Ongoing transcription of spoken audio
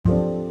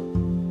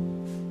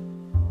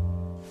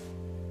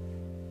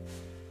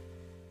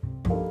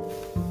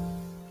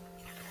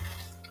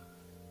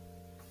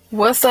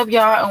What's up,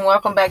 y'all, and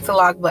welcome back to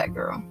Lock Black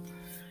Girl.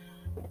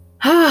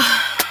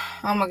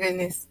 Oh my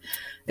goodness,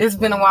 it's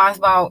been a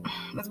while.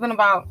 It's been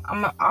about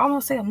I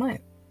almost say a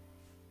month,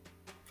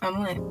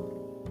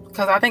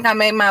 because I think I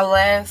made my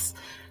last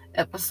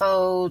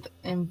episode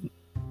in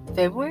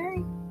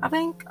February. I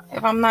think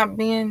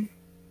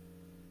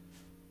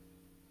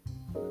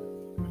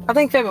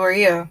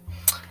February. Yeah,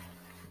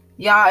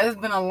 y'all,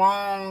 it's been a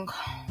long.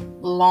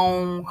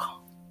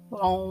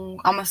 I'm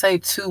gonna say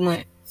 2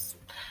 months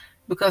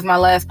because my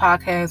last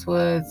podcast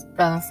was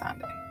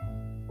Valentine's Day.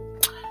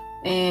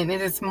 And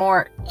it is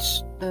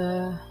March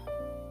I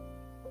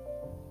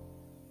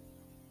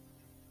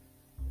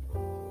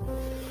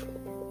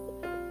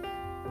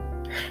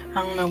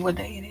don't know what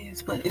day it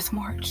is, but it's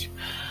March.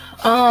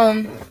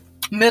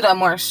 Middle of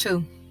March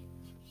too.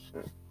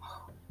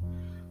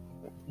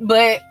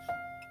 But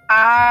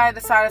I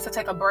decided to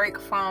take a break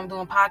from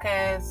doing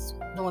podcasts,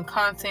 doing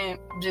content,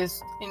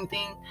 just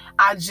anything.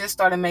 I just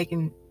started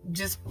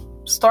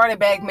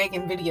back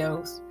making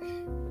videos.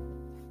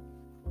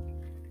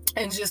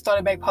 And just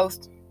started back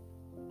posting.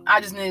 I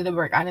just needed a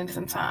break. I needed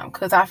some time.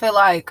 Because I feel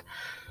like,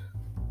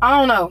 I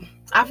don't know.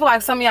 I feel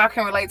like some of y'all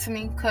can relate to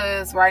me.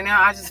 Because right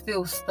now I just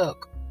feel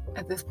stuck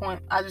at this point.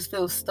 I just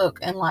feel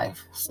stuck in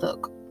life.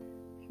 Stuck.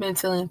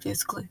 Mentally and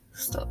physically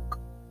stuck.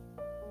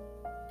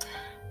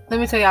 Let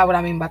me tell y'all what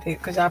I mean by that.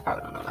 Because y'all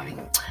probably don't know what I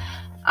mean.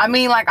 I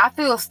mean, like, I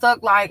feel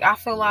stuck. Like, I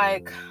feel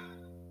like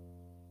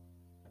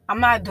I'm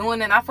not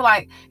doing it. I feel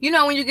like,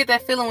 when you get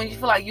that feeling when you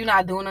feel like you're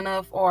not doing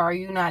enough, or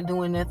you're not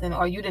doing nothing,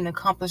 or you didn't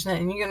accomplish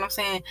nothing. You know what I'm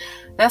saying?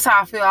 That's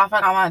how I feel. I feel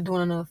like I'm not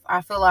doing enough.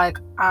 I feel like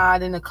I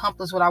didn't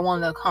accomplish what I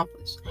wanted to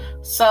accomplish.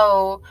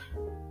 So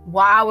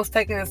while I was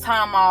taking this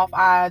time off,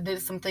 I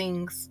did some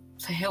things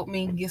to help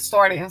me get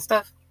started and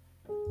stuff.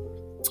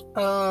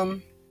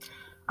 I'm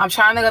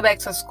trying to go back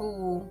to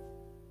school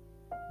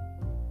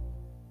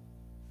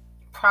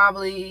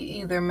probably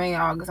either May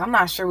or August. I'm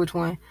not sure which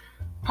one.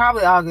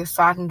 Probably August,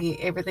 so I can get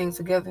everything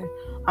together.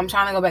 I'm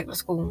trying to go back to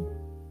school.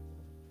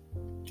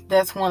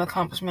 That's one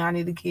accomplishment I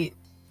need to get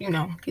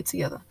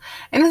together.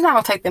 And it's not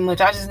going to take that much.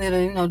 I just need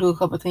to, do a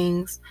couple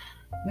things.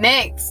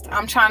 Next,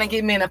 I'm trying to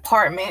get me an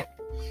apartment.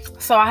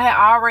 So I had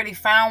already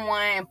found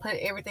one and put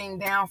everything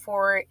down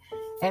for it.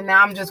 And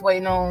now I'm just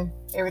waiting on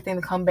everything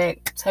to come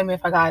back. Tell me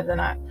if I got it or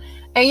not.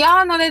 And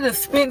y'all know they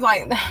just spend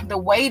like the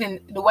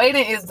waiting. The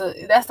waiting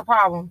that's the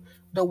problem.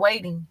 The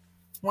waiting.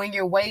 When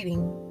you're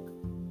waiting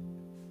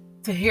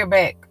to hear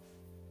back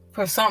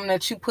for something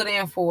that you put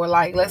in for,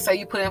 like let's say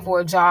you put in for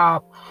a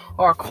job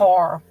or a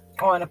car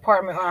or an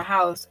apartment or a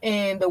house,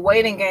 and the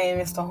waiting game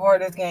is the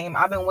hardest game.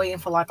 I've been waiting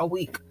for like a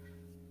week.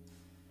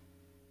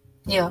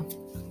 Yeah.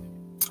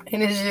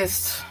 And it's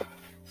just,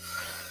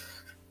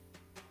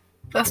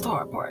 that's the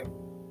hard part.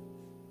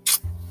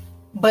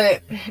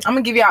 But I'm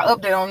gonna give y'all an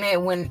update on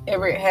that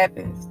whenever it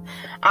happens.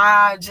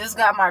 I just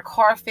got my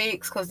car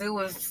fixed because it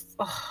was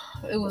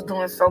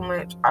doing so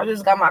much. I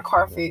just got my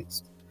car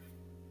fixed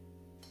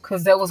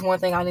because that was one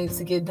thing I needed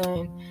to get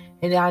done,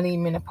 and then I need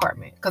an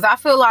apartment. Because I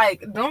feel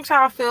like, don't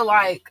y'all feel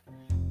like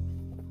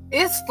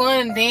it's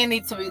fun then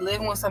need to be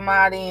living with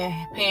somebody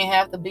and paying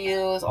half the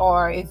bills,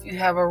 or if you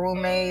have a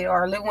roommate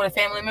or living with a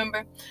family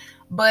member,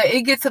 but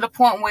it gets to the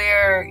point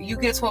where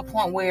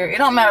it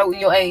don't matter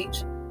your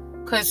age,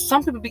 because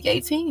some people be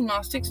 18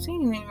 or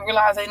 16 and you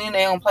realize they need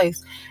their own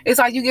place. It's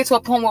like you get to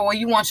a point where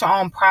you want your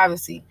own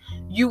privacy,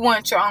 you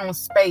want your own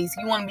space,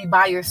 you want to be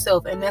by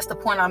yourself. And that's the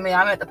point I'm at.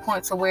 I'm at the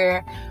point to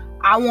where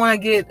I want to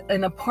get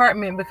an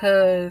apartment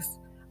because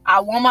I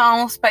want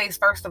my own space,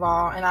 first of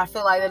all, and I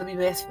feel like that'll be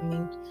best for me.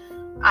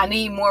 I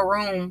need more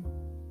room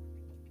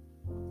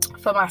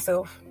for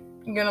myself.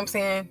 You know what I'm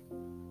saying?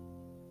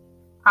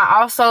 I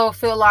also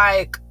feel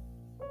like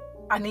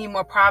I need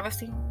more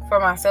privacy for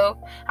myself.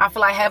 I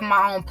feel like having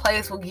my own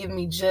place will give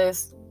me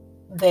just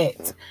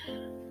that.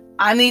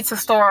 I need to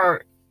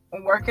start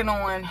working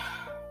on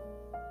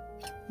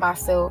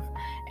myself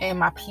and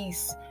my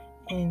peace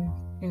and,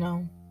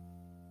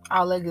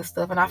 all that good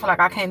stuff. And I feel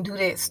like I can't do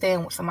that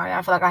staying with somebody.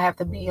 I feel like I have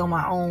to be on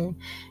my own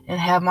and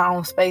have my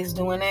own space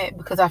doing that,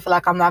 because I feel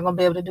like I'm not going to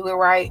be able to do it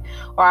right,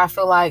 or I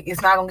feel like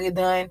it's not going to get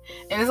done.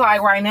 And it's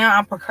like right now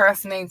I'm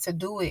procrastinating to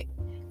do it,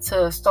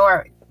 to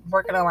start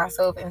working on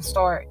myself and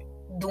start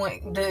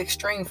doing the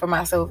extreme for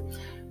myself.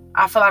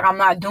 I feel like I'm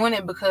not doing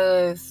it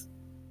because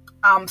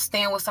I'm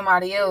staying with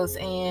somebody else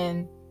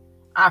and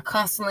I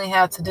constantly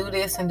have to do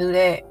this and do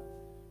that.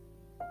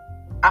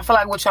 I feel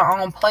like with your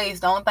own place,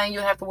 the only thing you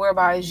have to worry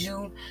about is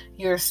you,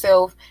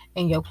 yourself,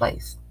 and your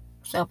place.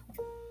 Simple.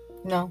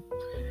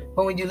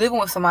 But when you're living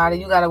with somebody,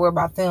 you got to worry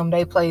about them,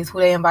 their place, who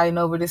they inviting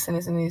over, this and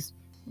this and this.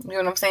 You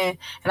know what I'm saying?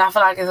 And I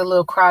feel like it's a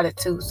little crowded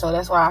too. So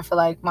that's why I feel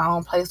like my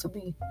own place would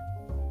be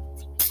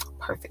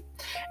perfect.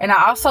 And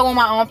I also want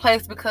my own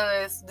place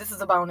because this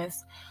is a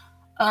bonus.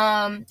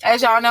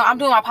 As y'all know, I'm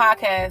doing my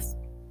podcast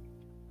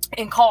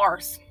in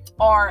cars.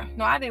 Or,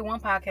 no, I did one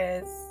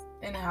podcast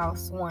in the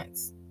house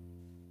once.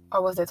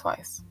 Or was that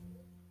twice?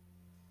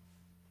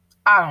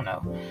 I don't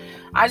know.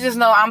 I just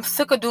know I'm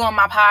sick of doing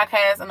my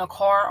podcast in the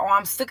car, or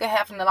I'm sick of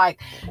having a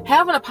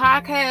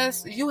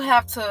podcast. You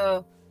have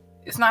to,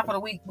 it's not for the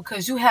weak,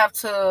 because you have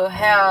to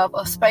have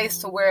a space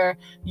to where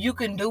you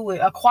can do it,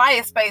 a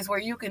quiet space where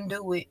you can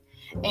do it,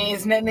 and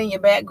it's nothing in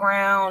your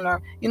background,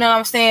 or, you know what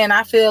I'm saying?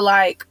 I feel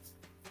like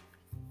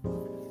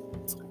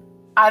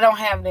I don't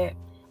have that.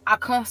 I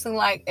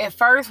constantly, at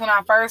first, when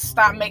I first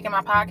stopped making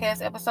my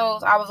podcast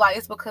episodes, I was like,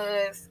 it's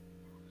because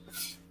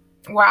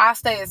where I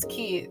stay as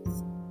kids,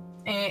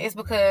 and it's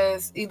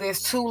because either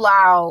it's too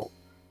loud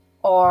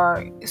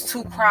or it's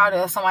too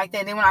crowded or something like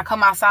that. Then when I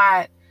come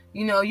outside,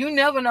 you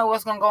never know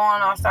what's gonna go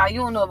on outside. You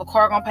don't know if a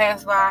car gonna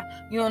pass by.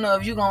 You don't know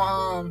if you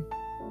gonna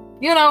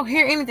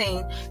hear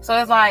anything. So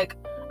it's like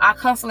I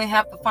constantly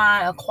have to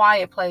find a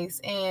quiet place,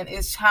 and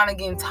it's kind of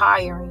getting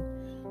tiring.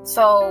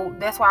 So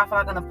that's why I feel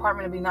like an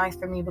apartment would be nice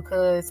for me,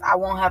 because I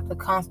won't have to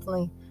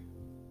constantly,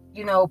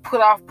 put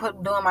off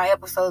doing my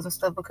episodes and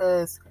stuff,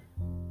 because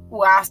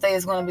where I stay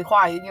is going to be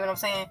quiet. You know what I'm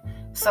saying?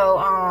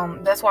 So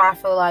that's why I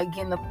feel like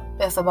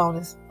that's a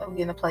bonus of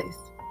getting a place.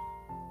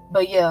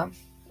 But yeah.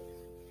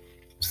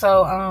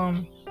 So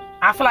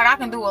I feel like I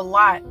can do a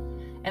lot,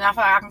 and I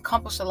feel like I can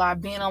accomplish a lot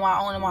being on my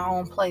own in my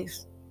own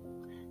place.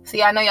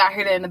 See, I know y'all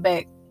hear that in the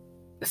back.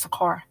 It's a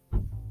car.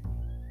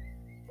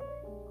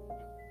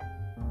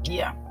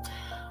 Yeah.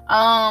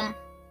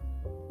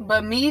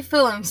 But me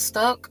feeling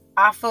stuck,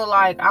 I feel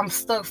like I'm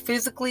stuck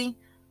physically.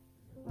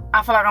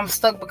 I feel like I'm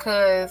stuck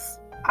because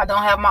I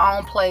don't have my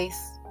own place.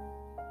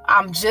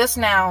 I'm just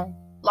now,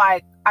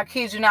 I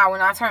kid you not,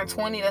 when I turned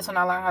 20, that's when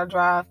I learned how to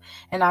drive.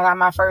 And I got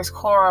my first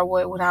car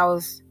when I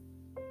was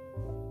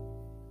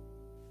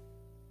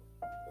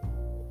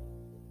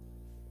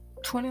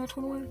 20 or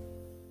 21.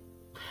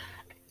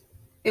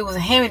 It was a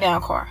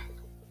hand-me-down car.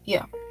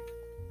 Yeah.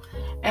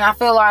 And I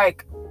feel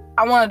like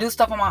I want to do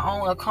stuff on my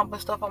own,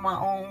 accomplish stuff on my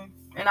own.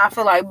 And I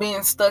feel like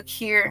being stuck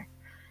here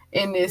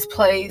in this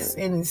place,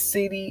 in this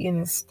city, in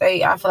this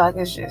state, I feel like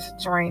it's just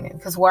draining.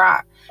 Because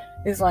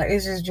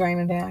it's just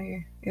draining down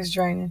here. It's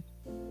draining.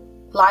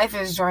 Life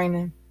is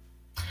draining.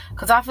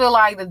 Because I feel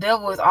like the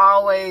devil is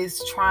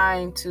always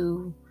trying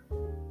to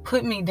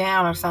put me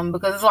down or something.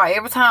 Because it's like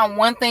every time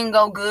one thing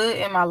go good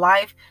in my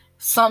life,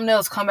 something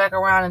else come back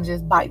around and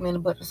just bite me in the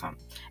butt or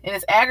something. And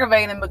it's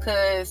aggravating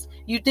because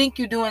you think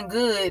you're doing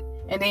good,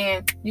 and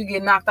then you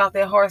get knocked off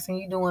that horse, and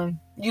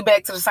you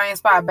back to the same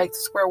spot, back to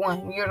square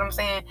one. You know what I'm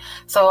saying?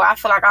 So I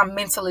feel like I'm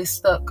mentally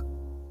stuck.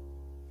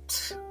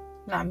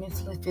 Not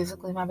mentally,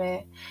 physically, my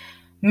bad.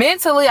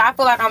 Mentally, I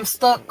feel like I'm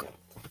stuck.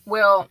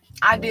 Well,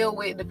 I deal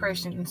with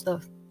depression and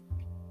stuff.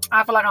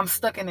 I feel like I'm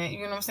stuck in it.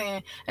 You know what I'm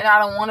saying? And I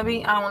don't want to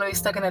be. I don't want to be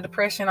stuck in a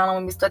depression. I don't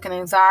want to be stuck in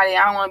anxiety.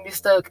 I don't want to be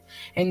stuck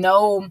in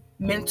no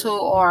mental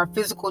or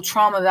physical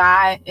trauma that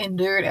I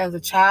endured as a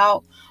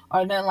child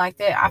or nothing like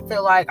that. I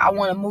feel like I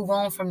want to move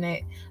on from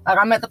that. Like,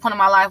 I'm at the point in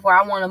my life where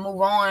I want to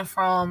move on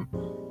from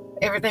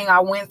everything I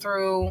went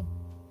through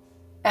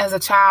as a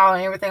child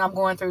and everything I'm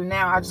going through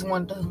now. I just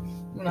want to,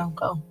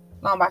 go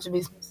about your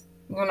business.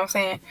 You know what I'm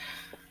saying?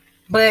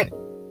 But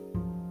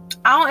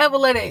I don't ever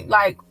let it,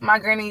 like my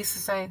granny used to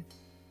say,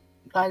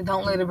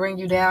 don't let it bring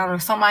you down or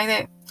something like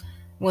that.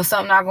 When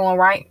something not going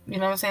right, you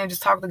know what I'm saying?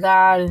 Just talk to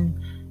God and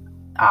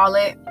all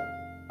that.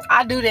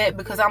 I do that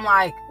because I'm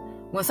like,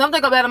 when something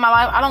go bad in my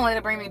life, I don't let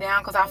it bring me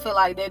down, because I feel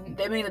like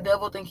that means the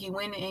devil think he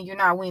winning and you're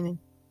not winning.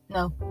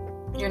 No,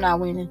 you're not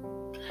winning.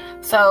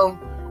 So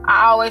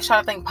I always try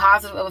to think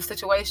positive of a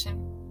situation.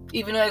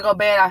 Even though it go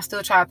bad, I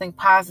still try to think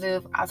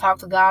positive. I talk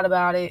to God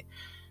about it.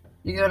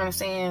 You get what I'm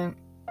saying?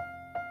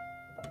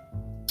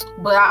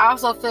 But I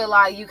also feel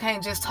like you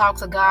can't just talk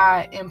to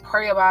God and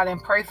pray about it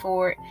and pray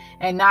for it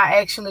and not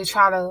actually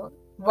try to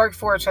work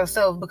for it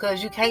yourself,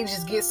 because you can't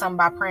just get something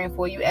by praying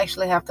for it. You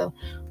actually have to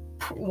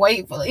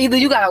wait for it. Either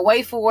you got to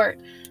wait for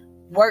it,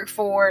 work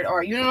for it,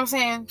 or you know what I'm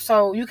saying?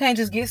 So you can't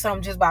just get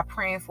something just by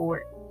praying for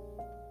it.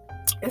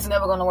 It's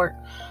never going to work.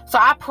 So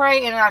I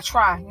pray and I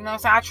try. You know what I'm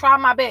saying? I try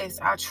my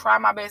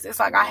best. It's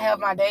like I have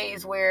my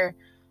days where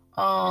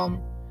to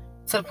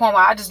the point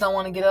where I just don't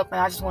want to get up and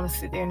I just want to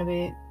sit there in the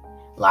bed.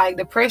 Like,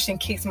 depression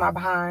kicks my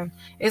behind.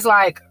 It's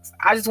like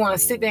I just want to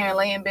sit there and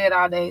lay in bed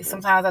all day.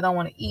 Sometimes I don't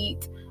want to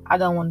eat. I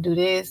don't want to do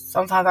this.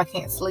 Sometimes I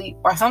can't sleep.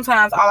 Or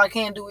sometimes all I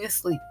can do is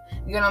sleep.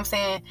 You know what I'm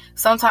saying?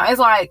 Sometimes it's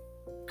like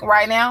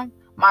right now,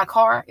 my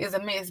car is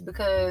a mess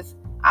because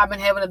I've been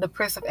having a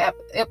depressive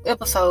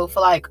episode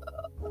for I'm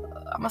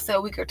going to say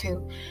a week or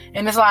two.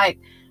 And it's like,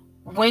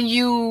 when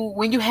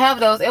you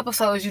have those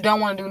episodes, you don't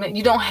want to do nothing.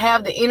 You don't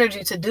have the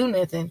energy to do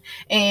nothing.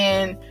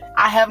 And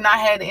I have not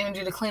had the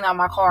energy to clean out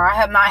my car. I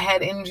have not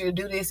had the energy to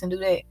do this and do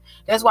that.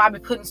 That's why I be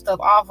putting stuff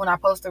off when I'm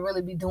supposed to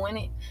really be doing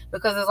it.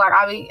 Because it's like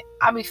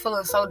I be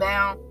feeling so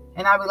down,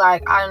 and I be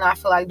like, I do not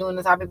feel like doing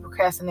this. I be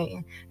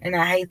procrastinating, and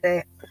I hate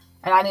that.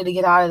 And I need to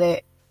get out of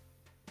that.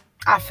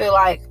 I feel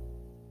like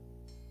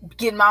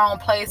getting my own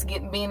place,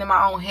 being in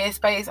my own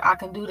headspace, I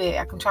can do that.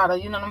 I can try to,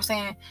 you know what I'm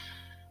saying?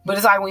 But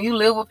it's like when you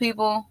live with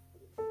people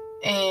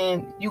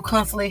and you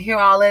constantly hear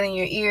all that in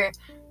your ear,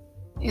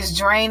 it's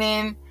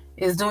draining.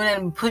 is doing it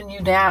and putting you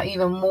down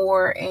even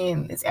more,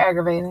 and it's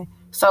aggravating.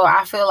 So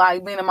I feel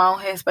like being in my own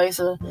headspace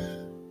will,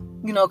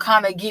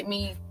 kind of get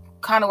me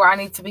kind of where I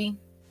need to be,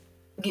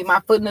 get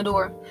my foot in the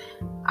door.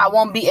 I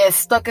won't be as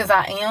stuck as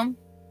I am.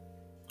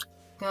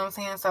 You know what I'm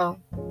saying? So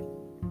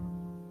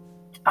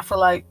I feel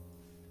like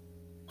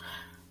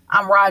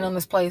I'm riding on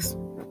this place.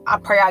 I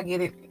pray I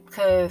get it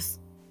because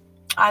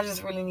I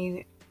just really need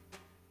it.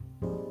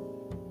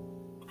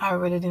 I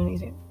really do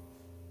need it.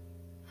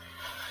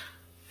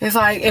 It's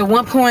like at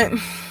one point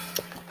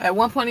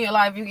in your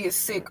life, you get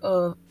sick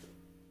and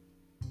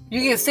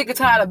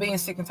tired of being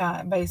sick and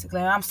tired, basically.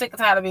 And I'm sick and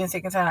tired of being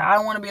sick and tired. I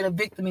don't want to be the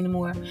victim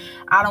anymore.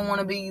 I don't want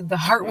to be the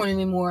hurt one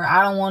anymore.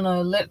 I don't want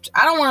to let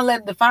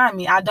it define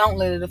me. I don't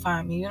let it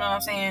define me. You know what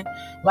I'm saying?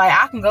 Like,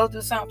 I can go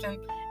through something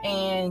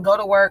and go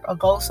to work or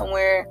go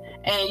somewhere,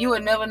 and you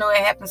would never know it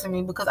happened to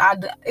me because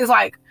it's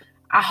like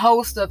I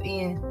hold stuff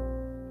in.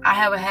 I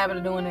have a habit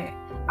of doing it.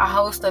 I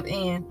hold stuff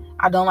in.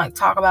 I don't like to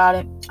talk about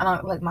it. I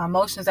don't like my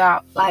emotions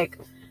out. Like,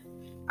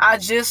 I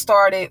just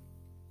started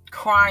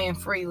crying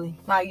freely.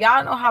 Like,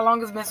 y'all know how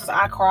long it's been since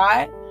I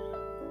cried.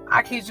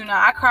 I kid you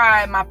not. I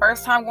cried my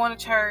first time going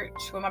to church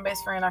with my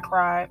best friend. I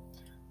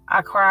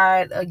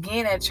cried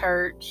again at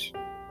church,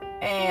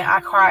 and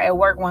I cried at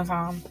work one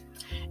time.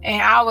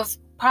 And I was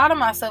proud of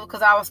myself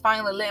because I was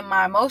finally letting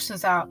my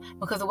emotions out,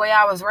 because the way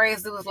I was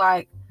raised, it was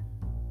like,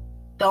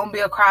 don't be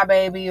a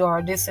crybaby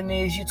or this and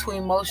this, you too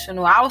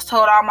emotional. I was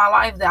told all my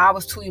life that I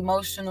was too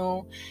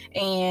emotional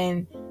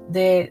and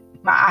that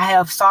I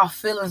have soft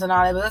feelings and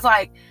all that, but it's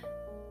like,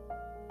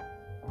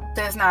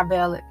 that's not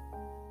valid.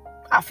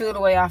 I feel the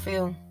way I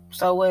feel.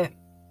 So what?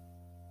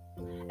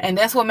 And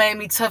that's what made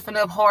me toughen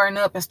up, harden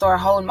up, and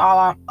start holding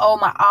all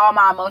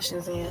my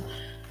emotions in.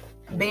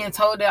 Being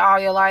told that all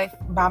your life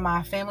by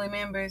my family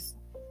members,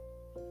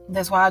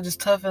 that's why I just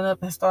toughen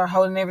up and start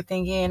holding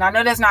everything in. I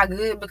know that's not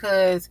good,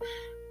 because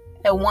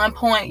at one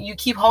point you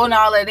keep holding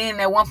all that in.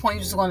 At one point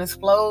you're just going to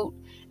explode,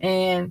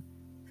 and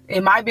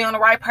it might be on the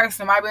right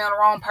person, it might be on the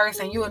wrong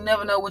person. You will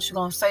never know what you're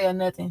going to say or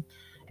nothing.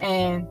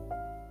 And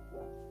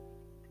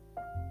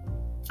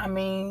I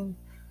mean,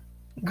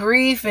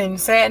 grief and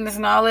sadness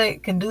and all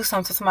that can do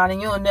something to somebody,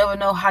 and you'll never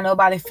know how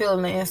nobody feels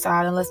on the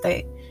inside unless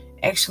they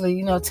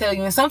actually, tell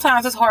you. And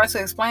sometimes it's hard to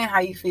explain how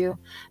you feel.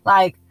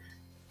 Like,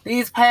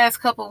 these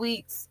past couple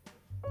weeks,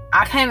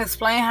 I can't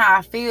explain how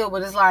I feel,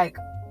 but it's like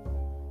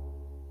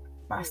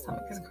my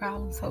stomach is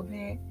growling so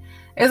bad.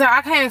 It's like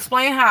I can't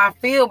explain how I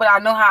feel, but I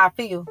know how I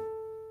feel,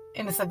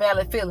 and it's a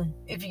valid feeling,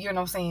 if you get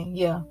what I'm saying.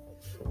 Yeah,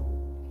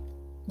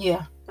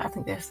 I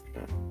think that's,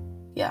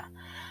 yeah.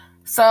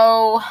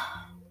 So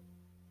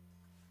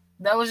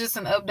that was just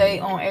an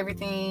update on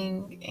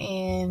everything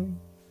and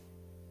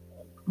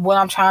what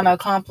I'm trying to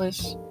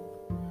accomplish.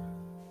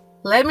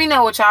 Let me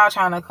know what y'all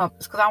trying to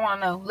accomplish, because I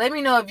want to know. Let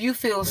me know if you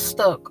feel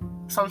stuck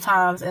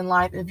sometimes in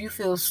life, if you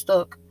feel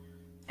stuck,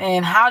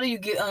 and how do you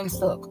get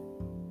unstuck?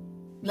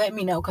 Let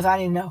me know, because I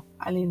need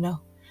to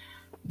know.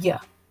 Yeah,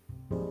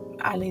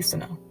 I need to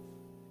know.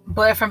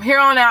 But from here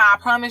on out, I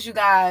promise you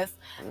guys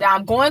that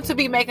I'm going to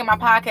be making my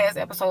podcast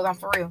episodes. I'm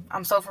for real.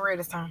 I'm so for real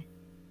this time.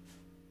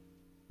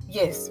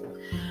 Yes.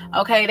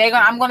 Okay,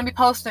 I'm going to be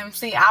posting.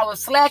 See, I was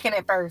slacking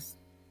at first.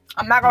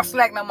 I'm not going to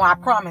slack no more. I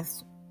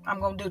promise. I'm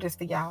going to do this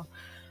for y'all.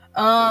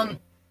 I'm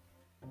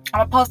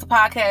going to post a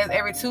podcast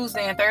every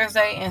Tuesday and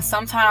Thursday, and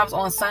sometimes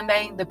on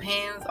Sunday.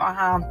 Depends on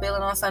how I'm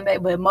feeling on Sunday,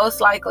 but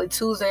most likely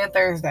Tuesday and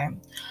Thursday.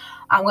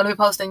 I'm going to be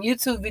posting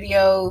YouTube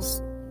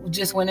videos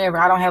just whenever.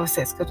 I don't have a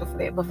set schedule for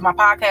that. But for my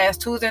podcast,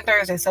 Tuesday and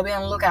Thursday, so be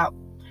on the lookout.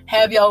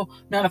 Have your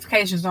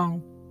notifications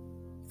on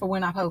for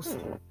when I post.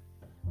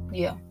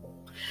 Yeah.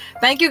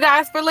 Thank you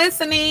guys for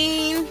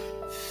listening.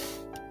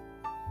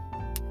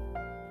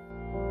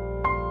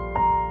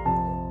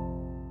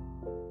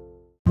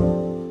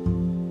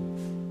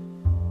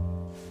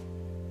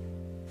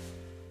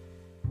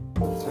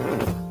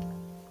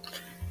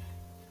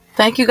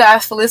 Thank you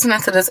guys for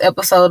listening to this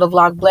episode of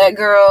Lock Black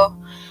Girl.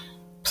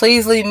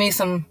 Please leave me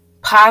some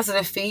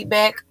positive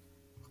feedback,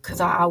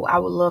 because I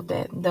would love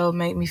that. That would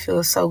make me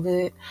feel so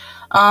good.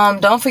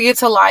 Don't forget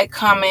to like,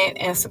 comment,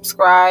 and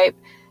subscribe.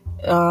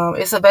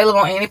 It's available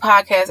on any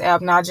podcast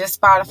app, not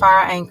just Spotify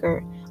or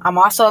Anchor. I'm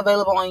also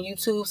available on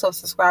YouTube, so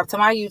subscribe to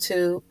my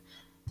YouTube.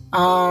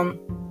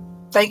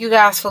 Thank you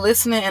guys for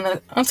listening,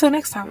 and until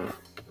next time.